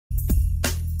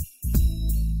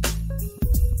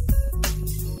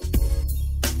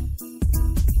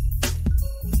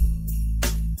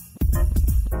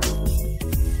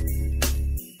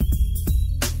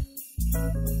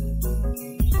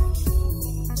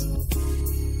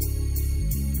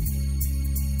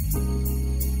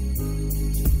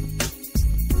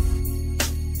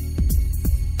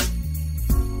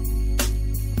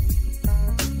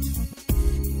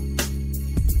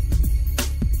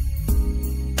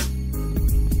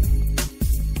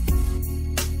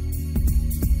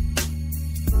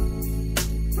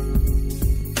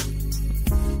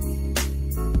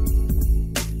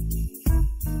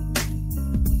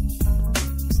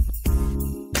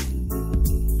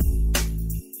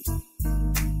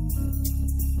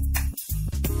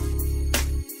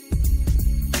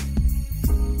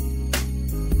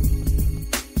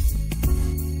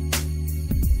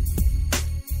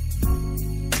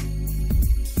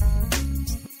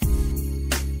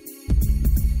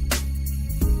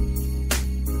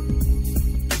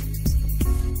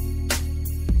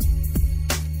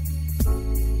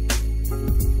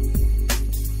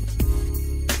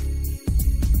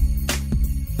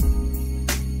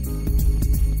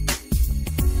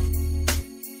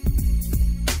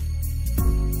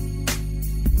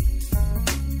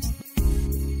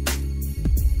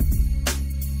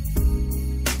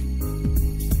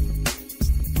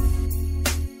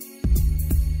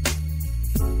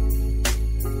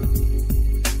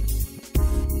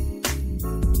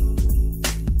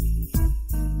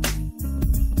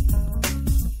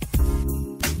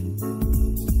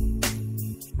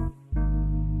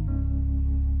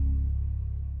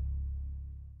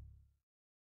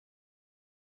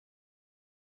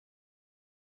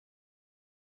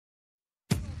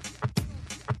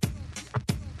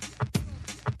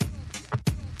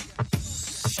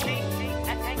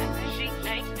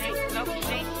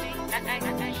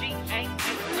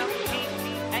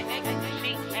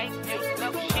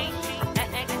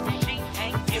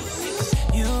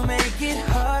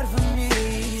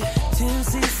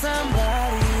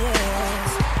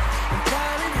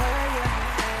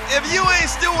If you ain't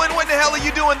stewing, what the hell are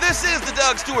you doing? This is the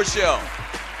Doug Stewart Show.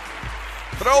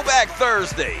 Throwback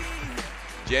Thursday,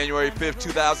 January 5th,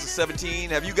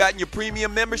 2017. Have you gotten your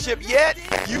premium membership yet?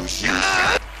 You should.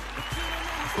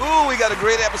 Ooh, we got a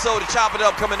great episode to Chop It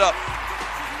Up coming up.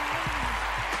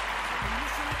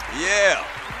 Yeah.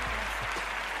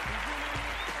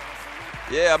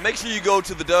 Yeah, make sure you go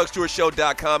to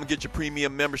thedugstewartshow.com and get your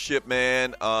premium membership,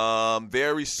 man.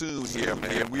 Very soon here,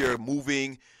 man. We are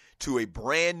moving to a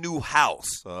brand new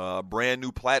house, brand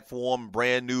new platform,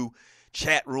 brand new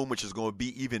chat room, which is going to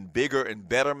be even bigger and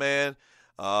better, man.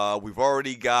 We've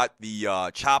already got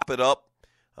the Chop It Up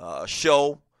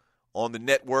show on the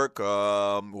network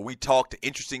where we talk to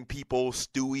interesting people,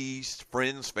 Stewies,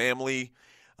 friends, family,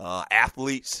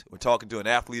 athletes. We're talking to an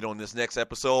athlete on this next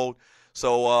episode.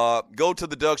 So go to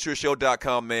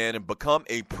thedugstewartshow.com, man, and become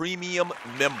a premium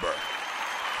member.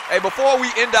 Hey, before we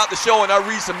end out the show and I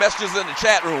read some messages in the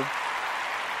chat room,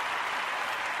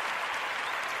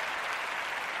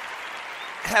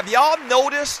 have y'all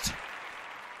noticed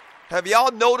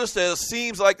that it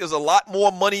seems like there's a lot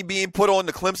more money being put on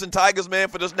the Clemson Tigers, man,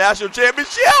 for this national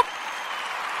championship?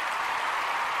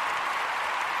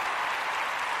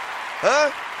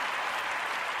 Huh?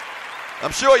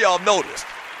 I'm sure y'all noticed.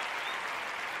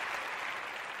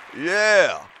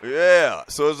 Yeah.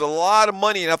 So there's a lot of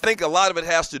money, and I think a lot of it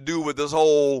has to do with this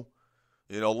whole,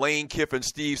 Lane Kiffin,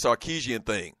 Steve Sarkisian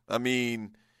thing. I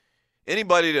mean,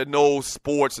 anybody that knows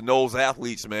sports and knows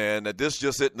athletes, man, that this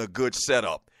just isn't a good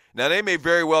setup. Now, they may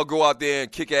very well go out there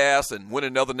and kick ass and win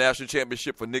another national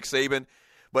championship for Nick Saban,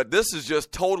 but this is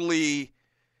just totally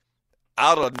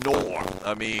out of norm.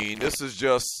 I mean, this is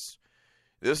just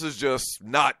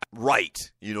not right.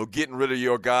 Getting rid of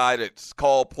your guy that's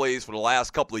called plays for the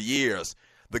last couple of years,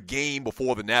 the game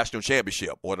before the national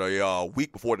championship or the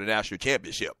week before the national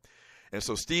championship. And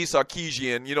so Steve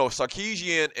Sarkisian,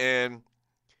 Sarkisian and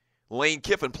Lane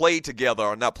Kiffin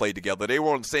they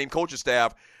were on the same coaching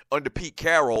staff under Pete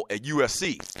Carroll at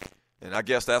USC. And I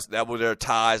guess that were their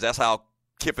ties. That's how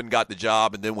Kiffin got the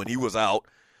job. And then when he was out,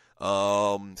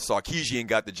 Sarkisian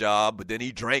got the job, but then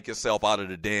he drank himself out of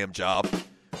the damn job.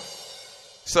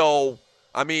 So,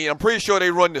 I mean, I'm pretty sure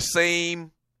they run the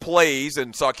same plays,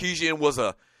 and Sarkisian was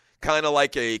a kind of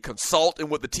like a consultant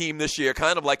with the team this year,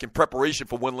 kind of like in preparation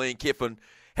for when Lane Kiffin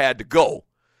had to go.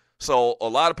 So a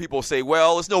lot of people say,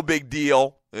 well, it's no big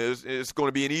deal. It's going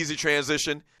to be an easy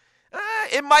transition.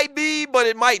 It might be, but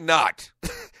it might not.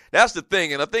 That's the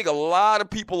thing, and I think a lot of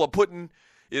people are putting,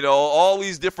 all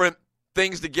these different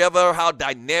things together, how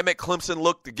dynamic Clemson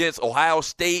looked against Ohio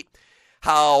State,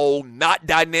 how not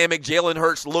dynamic Jalen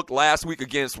Hurts looked last week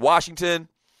against Washington.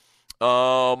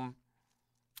 The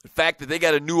fact that they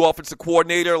got a new offensive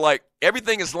coordinator, like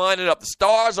everything is lining up. The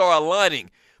stars are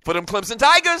aligning for them Clemson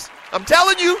Tigers. I'm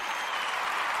telling you.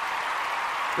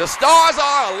 The stars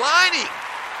are aligning.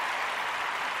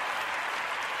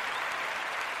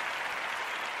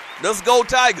 Let's go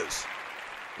Tigers.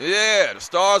 Yeah, the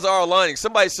stars are aligning.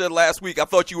 Somebody said last week, I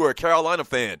thought you were a Carolina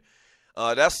fan.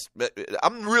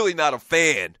 I'm really not a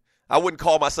fan. I wouldn't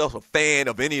call myself a fan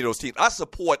of any of those teams. I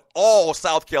support all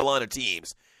South Carolina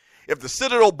teams. If the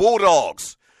Citadel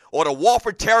Bulldogs or the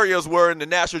Wofford Terriers were in the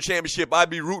national championship, I'd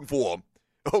be rooting for them.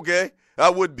 Okay? I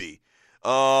would be.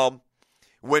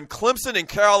 When Clemson and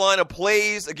Carolina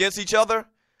plays against each other,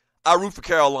 I root for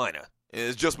Carolina. And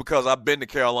it's just because I've been to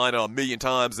Carolina a million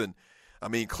times, and I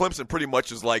mean, Clemson pretty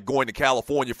much is like going to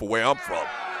California for where I'm from.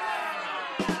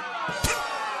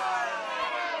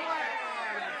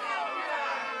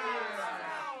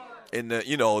 And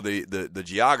the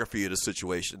geography of the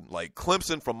situation, like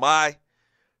Clemson from my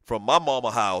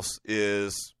mama house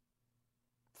is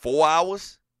 4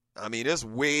 hours. I mean, it's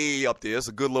way up there. It's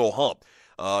a good little hump.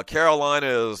 Carolina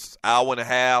is an hour and a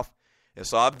half. And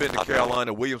so I've been to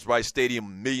Carolina, Williams-Brice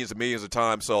Stadium millions and millions of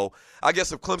times. So I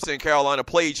guess if Clemson and Carolina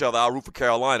play each other, I'll root for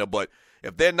Carolina. But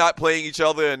if they're not playing each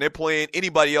other and they're playing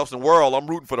anybody else in the world, I'm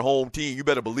rooting for the home team. You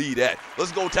better believe that.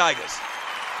 Let's go Tigers.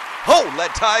 Ho,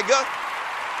 that Tiger.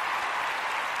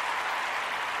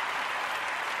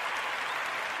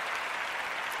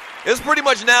 It's pretty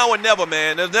much now or never,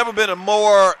 man. There's never been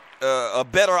a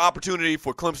better opportunity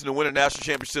for Clemson to win a national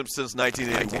championship since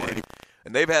 1981.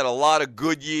 And they've had a lot of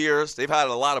good years. They've had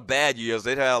a lot of bad years.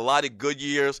 They've had a lot of good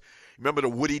years. Remember the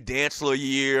Woody Dantzler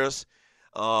years?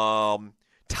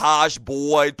 Taj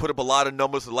Boyd put up a lot of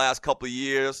numbers the last couple of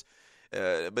years.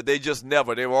 But they just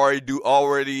never. They're always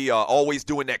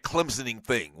doing that Clemsoning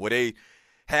thing where they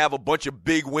have a bunch of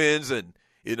big wins and,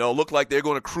 look like they're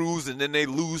going to cruise and then they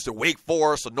lose to Wake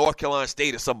Forest or North Carolina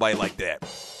State or somebody like that.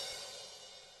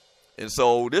 And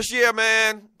so this year,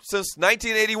 man, since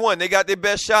 1981, they got their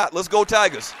best shot. Let's go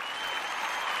Tigers.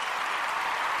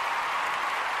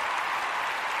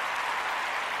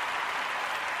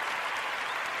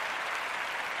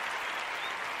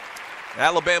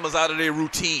 Alabama's out of their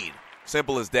routine.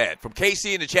 Simple as that. From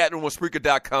KC in the chat room on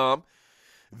Spreaker.com,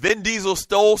 Vin Diesel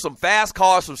stole some fast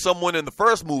cars from someone in the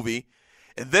first movie,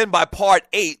 and then by part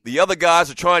 8, the other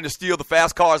guys are trying to steal the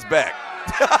fast cars back.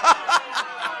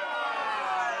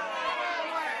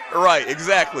 Right,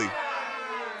 exactly.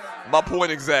 My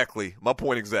point exactly.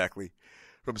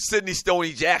 From Sidney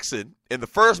Stoney Jackson, in the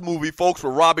first movie, folks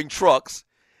were robbing trucks.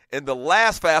 In the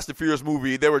last Fast and Furious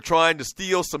movie, they were trying to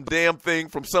steal some damn thing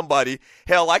from somebody.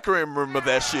 Hell, I can remember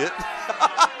that shit.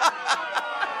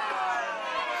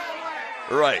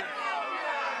 Right.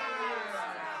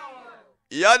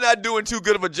 Y'all not doing too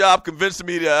good of a job convincing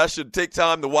me that I should take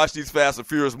time to watch these Fast and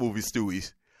Furious movies,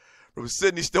 Stewies. From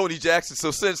Sidney Stoney Jackson.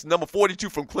 So since number 42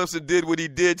 from Clemson did what he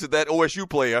did to that OSU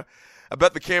player, I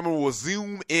bet the camera will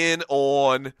zoom in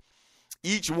on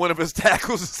each one of his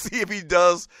tackles to see if he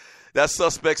does that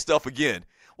suspect stuff again.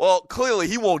 Well, clearly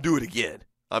he won't do it again.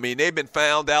 I mean, they've been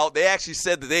found out. They actually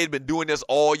said that they had been doing this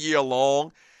all year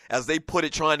long, as they put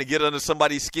it, trying to get under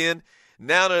somebody's skin.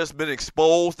 Now that it's been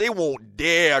exposed, they won't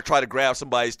dare try to grab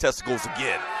somebody's testicles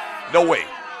again. No way.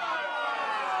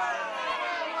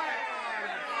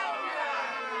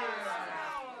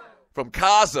 From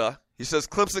Kaza, he says,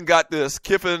 Clemson got this.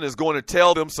 Kiffin is going to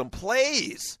tell them some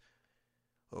plays.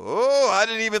 Oh, I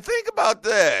didn't even think about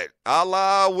that. A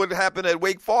la what happened at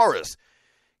Wake Forest.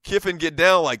 Kiffin get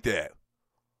down like that.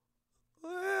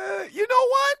 You know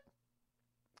what?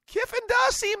 Kiffin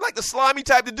does seem like the slimy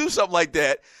type to do something like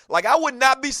that. Like, I would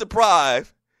not be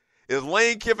surprised if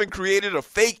Lane Kiffin created a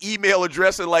fake email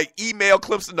address and, like, email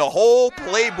Clemson the whole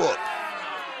playbook.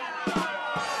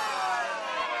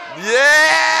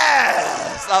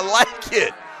 Yes! I like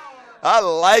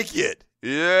it.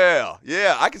 Yeah,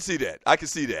 I can see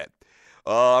that.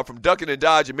 From Duncan and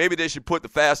Dodger, maybe they should put the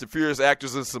Fast and Furious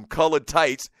actors in some colored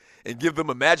tights and give them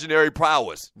imaginary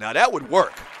prowess. Now, that would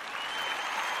work.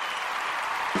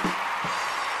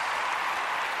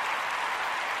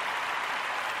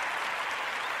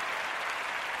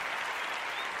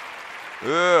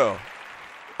 Yeah,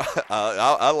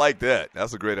 I like that.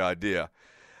 That's a great idea.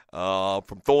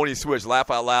 From Thorny Switch, laugh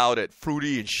out loud at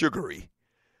fruity and sugary.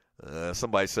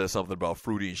 Somebody said something about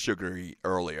fruity and sugary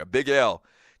earlier. Big L.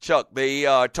 Chuck, they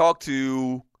talked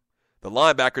to the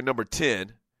linebacker number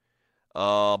 10,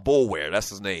 Boulware, that's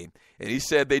his name, and he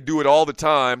said they do it all the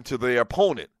time to their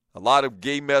opponent. A lot of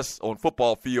gay mess on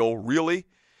football field, really?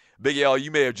 Big L,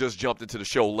 you may have just jumped into the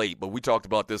show late, but we talked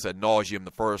about this ad nauseum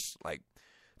the first,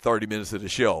 30 minutes of the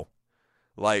show.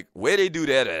 Like, where they do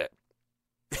that at?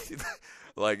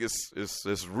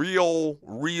 It's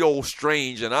real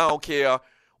strange, and I don't care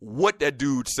what that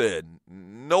dude said.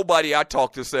 Nobody I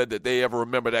talked to said that they ever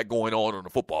remember that going on the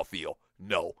football field.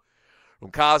 No. From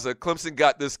Kaza, Clemson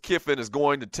got this. Kiffin is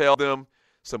going to tell them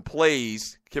some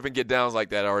plays. Kiffin get downs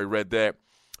like that. I already read that.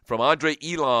 From Andre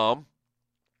Elam,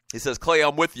 he says, Clay,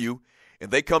 I'm with you. And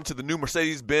they come to the new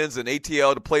Mercedes-Benz and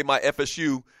ATL to play my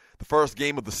FSU the first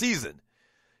game of the season.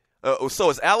 So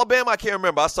it's Alabama? I can't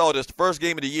remember. I saw this. The first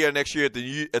game of the year next year at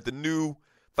the new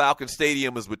Falcon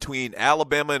Stadium is between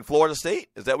Alabama and Florida State.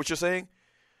 Is that what you're saying?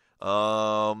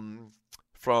 From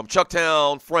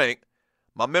Chucktown Frank,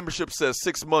 my membership says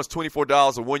 6 months,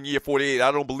 $24, or 1 year, $48.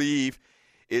 I don't believe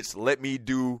it's let me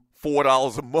do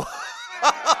 $4 a month.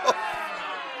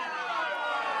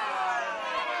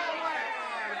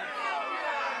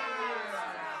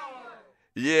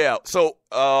 Yeah, so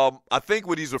I think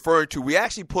what he's referring to, we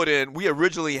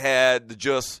originally had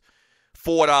just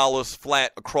 $4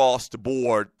 flat across the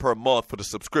board per month for the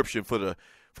subscription for the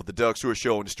Doug Stewart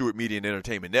Show and the Stewart Media and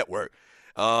Entertainment Network.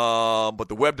 But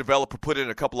the web developer put in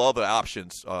a couple other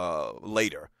options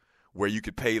later where you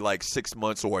could pay like 6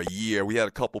 months or a year. We had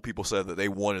a couple people say that they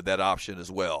wanted that option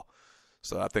as well.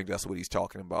 So I think that's what he's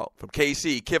talking about. From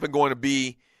KC, Kiffin going to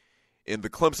be in the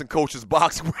Clemson coach's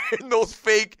box wearing those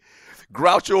fake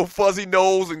Groucho fuzzy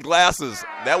nose and glasses.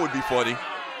 That would be funny.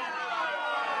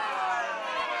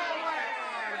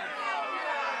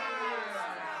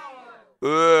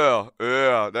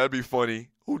 Yeah, that'd be funny.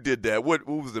 Who did that? What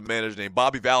was the manager's name?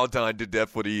 Bobby Valentine did that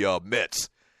for the Mets.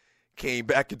 Came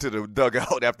back into the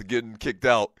dugout after getting kicked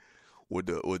out with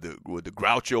the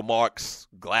Groucho Marx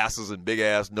glasses and big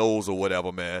ass nose or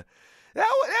whatever, man.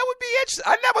 That would be interesting.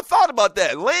 I never thought about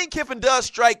that. Lane Kiffin does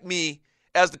strike me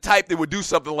as the type that would do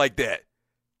something like that.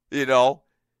 You know,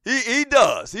 he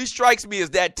does. He strikes me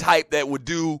as that type that would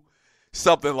do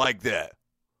something like that.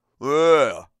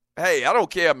 Yeah. hey, I don't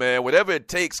care, man. Whatever it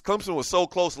takes. Clemson was so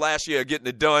close last year getting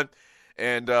it done.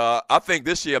 And I think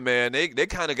this year, man, they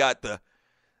kind of got the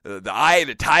eye of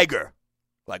the tiger.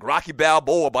 Like Rocky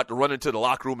Balboa about to run into the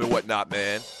locker room and whatnot,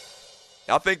 man.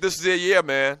 I think this is their year,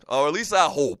 man. Or at least I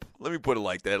hope. Let me put it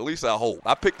like that. At least I hope.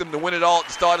 I picked them to win it all at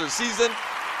the start of the season.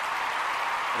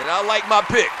 And I like my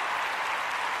pick.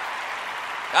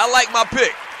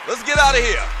 Let's get out of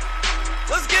here.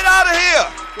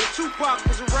 When Tupac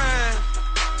was around,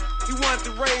 he wanted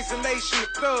to raise a nation of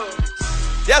thugs.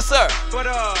 Yes, sir. But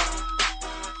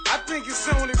I think it's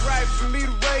only right for me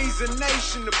to raise a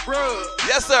nation of bruh.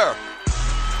 Yes, sir.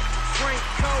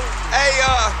 Hey,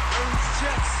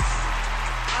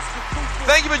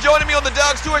 thank you for joining me on the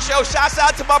Doug Stewart Show. Shouts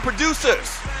out to my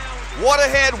producers,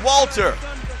 Waterhead Walter.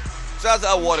 Shouts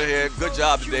out Waterhead. Good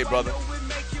job today, brother.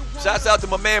 Shouts out to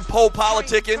my man Poe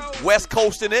Politicking, West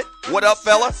Coasting it. What up,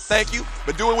 fella? Thank you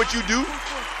for doing what you do.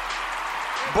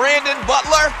 Brandon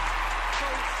Butler.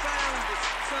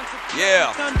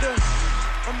 Yeah.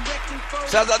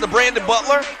 Shouts out to Brandon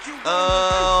Butler.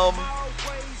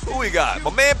 Who we got?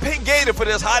 My man Pink Gator for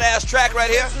this hot ass track right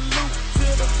here.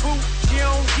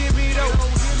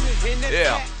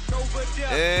 Yeah.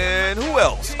 And who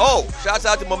else? Oh, shouts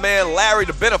out to my man Larry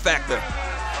the Benefactor.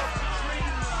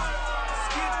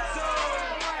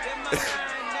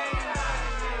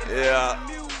 Yeah.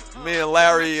 Me and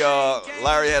Larry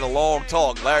had a long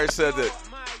talk. Larry said that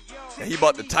he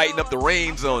about to tighten up the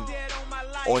reins on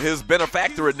his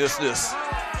benefactor-ness.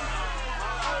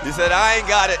 He said, I ain't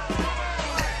got it.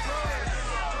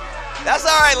 That's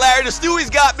all right, Larry. The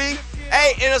Stewies got me.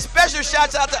 Hey, and a special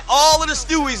shout out to all of the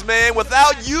Stewies, man.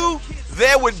 Without you,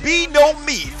 there would be no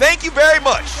me. Thank you very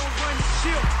much.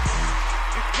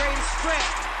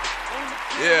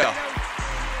 Yeah.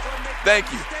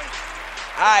 Thank you.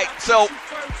 All right, so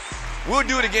we'll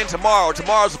do it again tomorrow.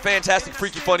 Tomorrow's a fantastic,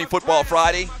 freaky, funny Football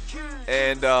Friday.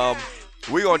 And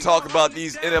we're going to talk about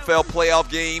these NFL playoff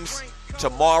games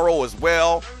tomorrow as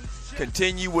well.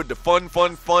 Continue with the fun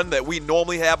that we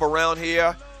normally have around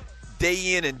here,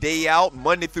 day in and day out,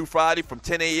 Monday through Friday from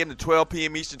 10 a.m. to 12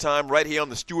 p.m. Eastern Time, right here on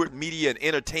the Stewart Media and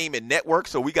Entertainment Network.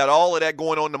 So we got all of that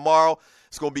going on tomorrow.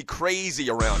 It's going to be crazy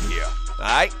around here. All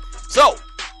right? So,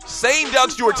 same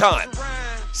Doug Stewart time.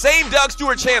 Same Doug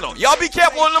Stewart channel. Y'all be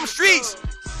careful on them streets.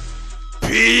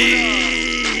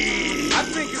 Peace. I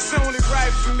think it's only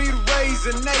right for me to raise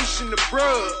a nation of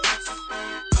bruh.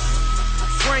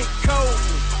 Frank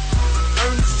Coleman,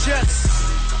 Ernest Justice,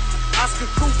 Oscar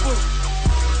Cooper,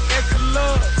 Edgar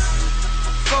Love,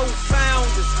 4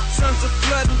 founders, sons of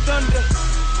blood and thunder.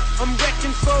 I'm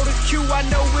wrecking for the Q, I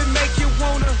know it make you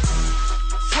wanna.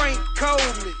 Frank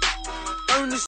Coleman.